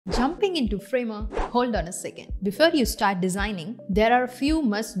Jumping into Framer, hold on a second. Before you start designing, there are a few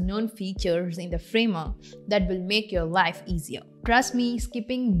must-known features in the Framer that will make your life easier. Trust me,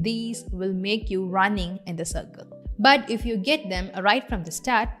 skipping these will make you running in the circle. But if you get them right from the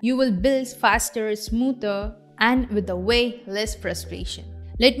start, you will build faster, smoother, and with a way less frustration.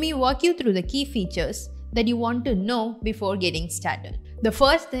 Let me walk you through the key features that you want to know before getting started. The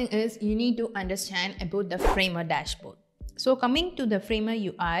first thing is you need to understand about the Framer dashboard. So coming to the Framer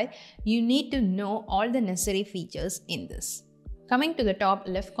UI, you need to know all the necessary features in this. Coming to the top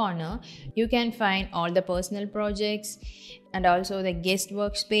left corner, you can find all the personal projects and also the guest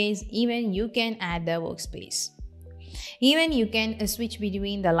workspace. Even you can add the workspace. Even you can switch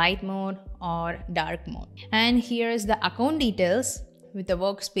between the light mode or dark mode. And here is the account details with the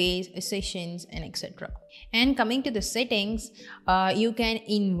workspace, sessions, and etc. And coming to the settings, you can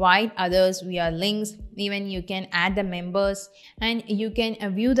invite others via links. Even you can add the members, and you can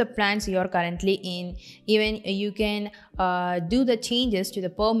view the plans you are currently in. Even you can do the changes to the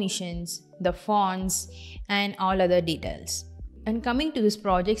permissions, the fonts, and all other details. And coming to these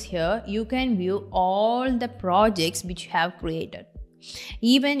projects here, you can view all the projects which you have created.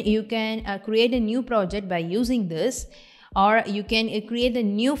 Even you can create a new project by using this, or you can create a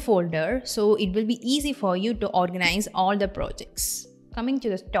new folder, so it will be easy for you to organize all the projects. Coming to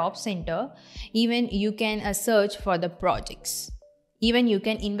the top center, even you can search for the projects. Even you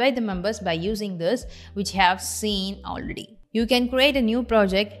can invite the members by using this, which you have seen already. You can create a new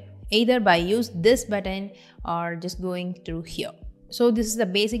project either by use this button or just going through here. So this is the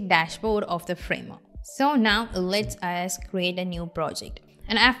basic dashboard of the Framer. So now let's create a new project.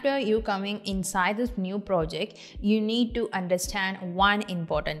 And after you coming inside this new project, you need to understand one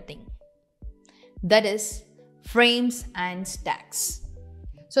important thing. That is frames and stacks.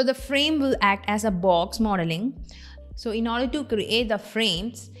 So the frame will act as a box modeling. So in order to create the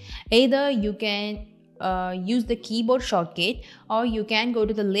frames, either you can use the keyboard shortcut, or you can go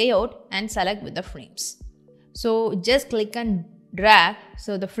to the layout and select with the frames. So just click and drag,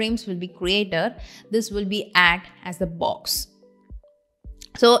 so the frames will be created. This will be act as the box.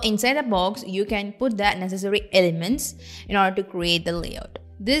 So inside the box, you can put the necessary elements in order to create the layout.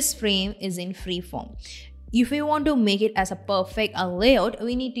 This frame is in free form. If we want to make it as a perfect layout,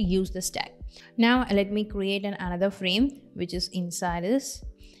 we need to use the stack. Now let me create another frame which is inside this,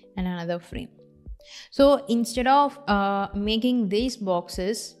 and another frame. So instead of making these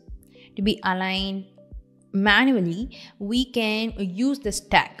boxes to be aligned manually, we can use the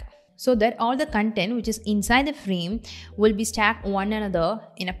stack, so that all the content which is inside the frame will be stacked one another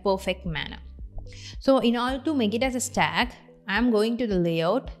in a perfect manner. So in order to make it as a stack, I'm going to the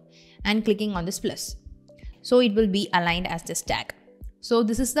layout and clicking on this plus. So it will be aligned as the stack. So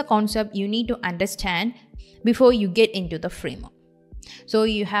this is the concept you need to understand before you get into the Framer. So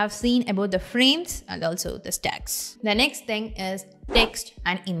you have seen about the frames and also the stacks. The next thing is text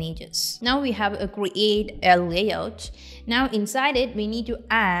and images. Now we have create a layout. Now inside it, we need to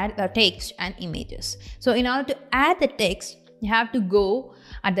add the text and images. So in order to add the text, you have to go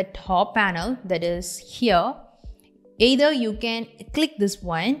at the top panel, that is here. Either you can click this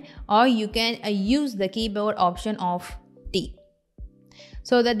one, or you can use the keyboard option of T,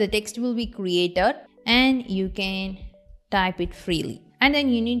 so that the text will be created and you can type it freely. And then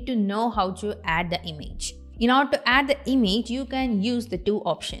you need to know how to add the image. In order to add the image, you can use the two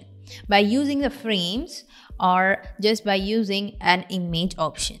options, by using the frames or just by using an image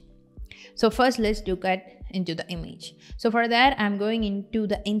option. So first let's look into the image. So for that, I'm going into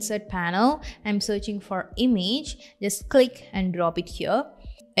the insert panel. I'm searching for image. Just click and drop it here.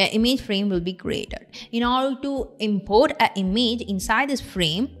 An image frame will be created. In order to import an image inside this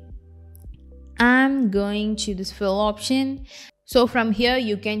frame, I'm going to this fill option. So from here,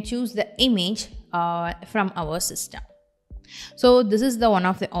 you can choose the image from our system. So this is the one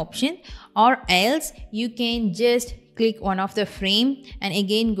of the option, or else you can just click one of the frame and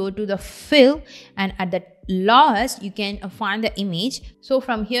again go to the fill, and at the last you can find the image. So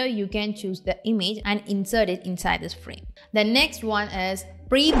from here you can choose the image and insert it inside this frame. The next one is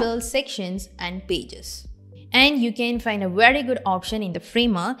pre-built sections and pages. And you can find a very good option in the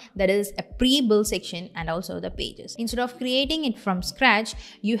Framer, that is a pre-built section and also the pages. Instead of creating it from scratch,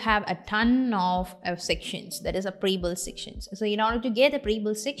 you have a ton of sections, that is a pre-built sections. So in order to get the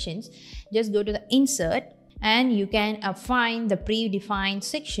pre-built sections, just go to the insert and you can find the predefined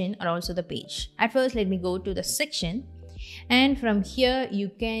section or also the page. At first, let me go to the section, and from here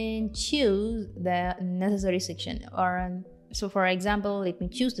you can choose the necessary section. So for example, let me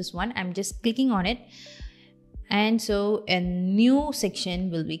choose this one. I'm just clicking on it. And so a new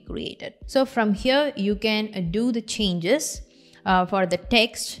section will be created. So from here, you can do the changes for the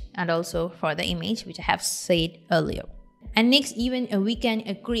text and also for the image, which I have said earlier. And next, even we can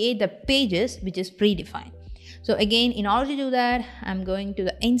create the pages which is predefined. So again, in order to do that, I'm going to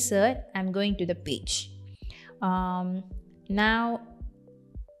the insert, I'm going to the page. Now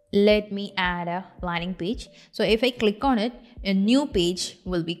let me add a landing page. So if I click on it, a new page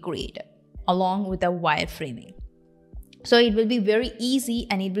will be created along with a wireframing. So it will be very easy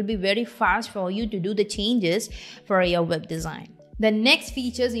and it will be very fast for you to do the changes for your web design. The next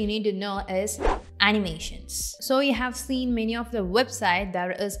features you need to know is animations. So you have seen many of the websites,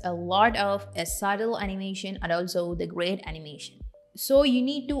 there is a lot of a subtle animation and also the great animation. So you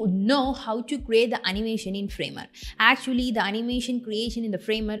need to know how to create the animation in Framer. Actually, the animation creation in the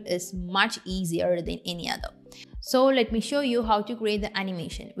Framer is much easier than any other. So let me show you how to create the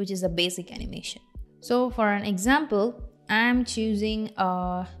animation, which is a basic animation. So for an example, I'm choosing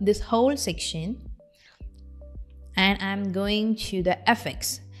this whole section and I'm going to the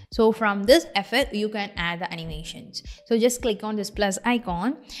effects. So from this effect, you can add the animations. So just click on this plus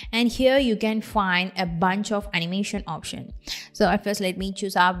icon and here you can find a bunch of animation options. So at first, let me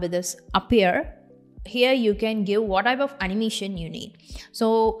choose up with this appear. Here you can give what type of animation you need.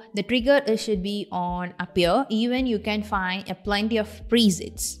 So the trigger should be on appear. Even you can find plenty of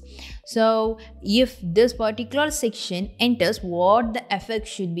presets. So if this particular section enters, what the effect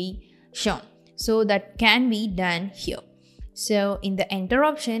should be shown. So that can be done here. So in the enter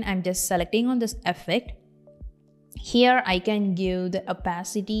option, I'm just selecting on this effect. Here I can give the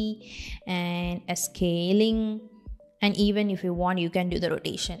opacity and a scaling, and even if you want, you can do the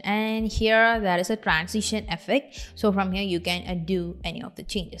rotation. And here there is a transition effect. So from here you can do any of the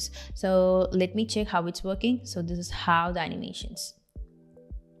changes. So let me check how it's working. So this is how the animations.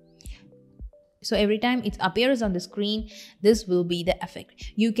 So every time it appears on the screen, this will be the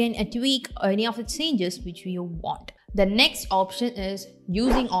effect. You can tweak any of the changes which you want. The next option is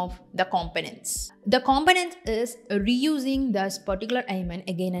using of the components. The component is reusing this particular element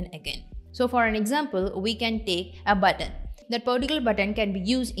again and again. So for an example, we can take a button. That particular button can be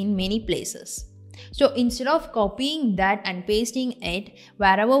used in many places. So instead of copying that and pasting it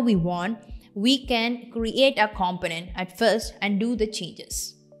wherever we want, we can create a component at first and do the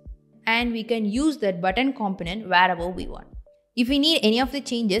changes. And we can use that button component wherever we want. If we need any of the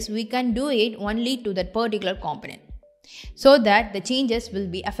changes, we can do it only to that particular component, so that the changes will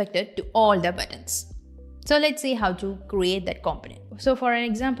be affected to all the buttons. So let's see how to create that component. So for an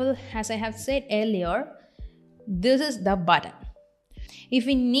example, as I have said earlier, this is the button. If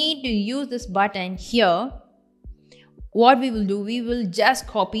we need to use this button here, what we will do, we will just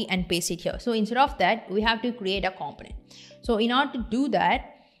copy and paste it here. So instead of that, we have to create a component. So in order to do that,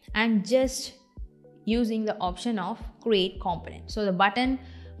 I'm just using the option of create component. So the button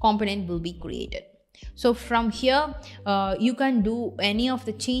component will be created. So from here, you can do any of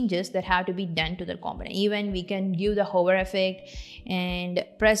the changes that have to be done to the component. Even we can give the hover effect and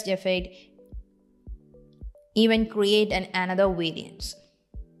pressed effect, even create another variants.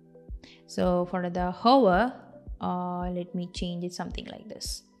 So for the hover, let me change it something like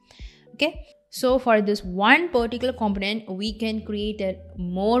this. Okay. So for this one particular component, we can create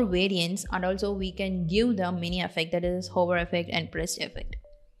more variants, and also we can give them many effect, that is hover effect and press effect.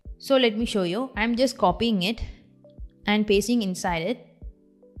 So let me show you. I'm just copying it and pasting inside it.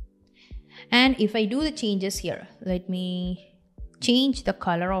 And if I do the changes here, let me change the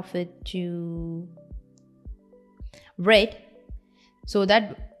color of it to red, so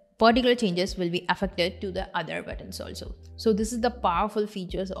that particular changes will be affected to the other buttons also. So this is the powerful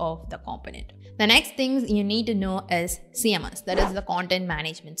features of the component. The next things you need to know is CMS, that is the content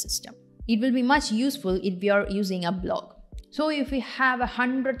management system. It will be much useful if we are using a blog. So if we have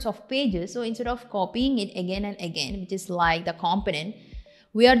hundreds of pages, so instead of copying it again and again, which is like the component,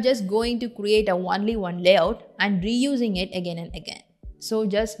 we are just going to create only one layout and reusing it again and again. So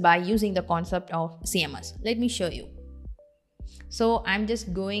just by using the concept of CMS, let me show you. So I'm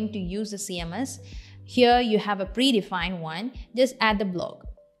just going to use the CMS. Here you have a predefined one, just add the blog.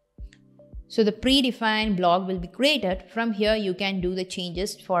 So the predefined blog will be created. From here you can do the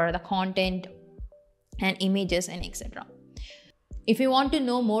changes for the content and images and etc. If you want to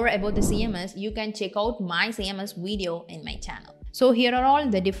know more about the CMS, you can check out my CMS video in my channel. So here are all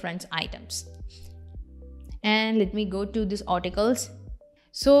the different items. And let me go to these articles.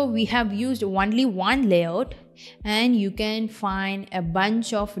 So we have used only one layout, and you can find a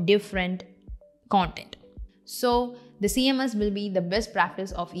bunch of different content. So the CMS will be the best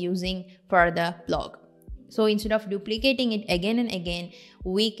practice of using for the blog. So instead of duplicating it again and again,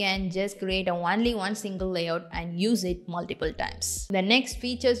 we can just create only one single layout and use it multiple times. The next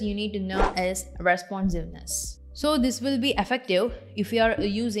features you need to know is responsiveness. So this will be effective if you are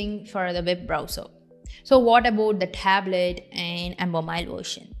using for the web browser. So what about the tablet and a mobile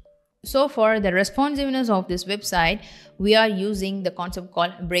version? So for the responsiveness of this website, we are using the concept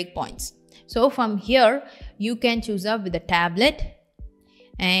called breakpoints. So from here, you can choose up with the tablet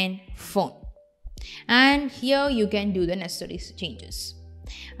and phone. And here you can do the necessary changes.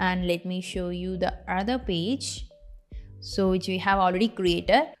 And let me show you the other page, so which we have already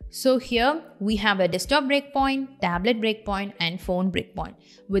created. So here we have a desktop breakpoint, tablet breakpoint and phone breakpoint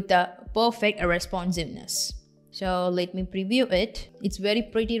with a perfect responsiveness. So let me preview it. It's very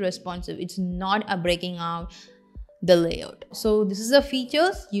pretty responsive. It's not a breaking out the layout. So this is the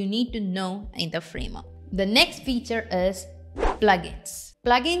features you need to know in the Framer. The next feature is plugins.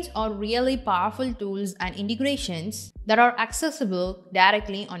 Plugins are really powerful tools and integrations that are accessible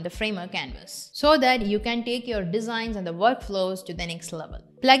directly on the Framer canvas, so that you can take your designs and the workflows to the next level.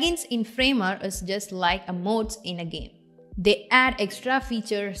 Plugins in Framer is just like a modes in a game. They add extra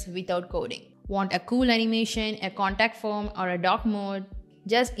features without coding. Want a cool animation, a contact form or a dock mode?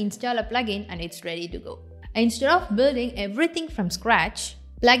 Just install a plugin and it's ready to go. Instead of building everything from scratch,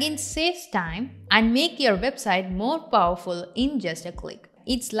 plugins saves time and make your website more powerful in just a click.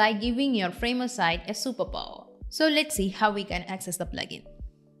 It's like giving your Framer site a superpower. So let's see how we can access the plugin.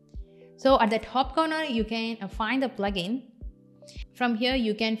 So at the top corner, you can find the plugin. From here,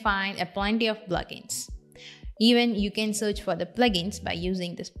 you can find plenty of plugins. Even you can search for the plugins by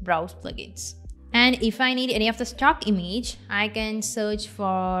using this browse plugins. And if I need any of the stock image, I can search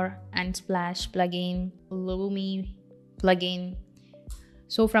for Unsplash plugin, Lumi plugin.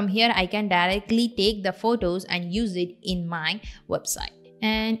 So from here, I can directly take the photos and use it in my website.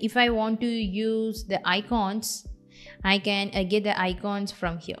 And if I want to use the icons, I can get the icons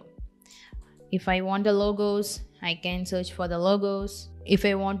from here. If I want the logos, I can search for the logos. If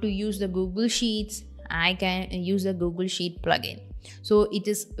I want to use the Google Sheets, I can use the Google Sheet plugin. So it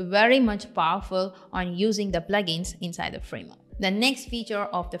is very much powerful on using the plugins inside the Framer. The next feature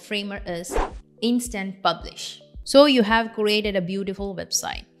of the Framer is Instant Publish. So you have created a beautiful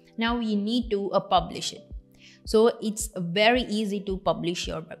website. Now you need to publish it. So it's very easy to publish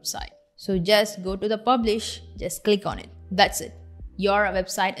your website. So just go to the publish, just click on it. That's it. Your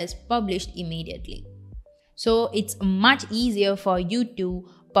website is published immediately. So it's much easier for you to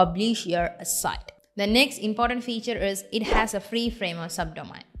publish your site. The next important feature is it has a free Framer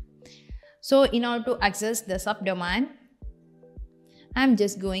subdomain. So in order to access the subdomain, I'm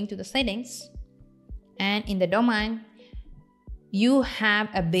just going to the settings, and in the domain, you have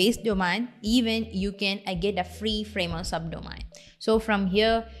a base domain. Even you can get a free Framer subdomain. So from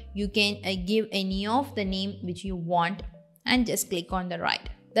here, you can give any of the name which you want and just click on the right.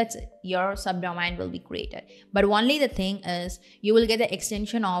 That's it. Your subdomain will be created. But only the thing is, you will get the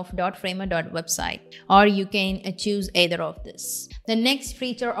extension of .framer.website, or you can choose either of this. The next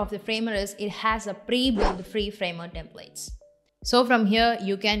feature of the Framer is it has a pre-built free Framer templates. So from here,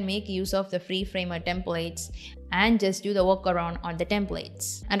 you can make use of the free Framer templates and just do the workaround on the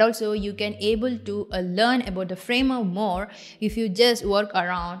templates. And also you can able to learn about the Framer more if you just work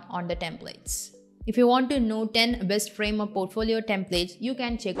around on the templates. If you want to know 10 best Framer portfolio templates, you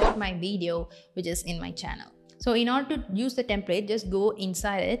can check out my video which is in my channel. So in order to use the template, just go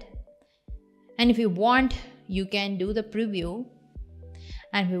inside it. And if you want, you can do the preview.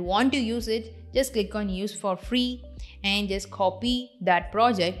 And if you want to use it, just click on use for free and just copy that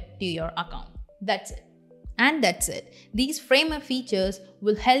project to your account. That's it. And that's it. These Framer features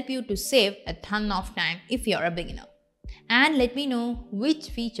will help you to save a ton of time if you're a beginner. And let me know which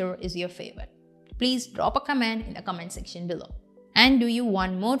feature is your favorite. Please drop a comment in the comment section below. And do you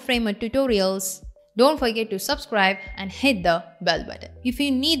want more Framer tutorials? Don't forget to subscribe and hit the bell button. If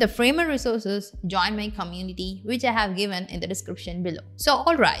you need the Framer resources, join my community which I have given in the description below. So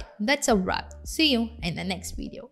alright, that's a wrap. See you in the next video.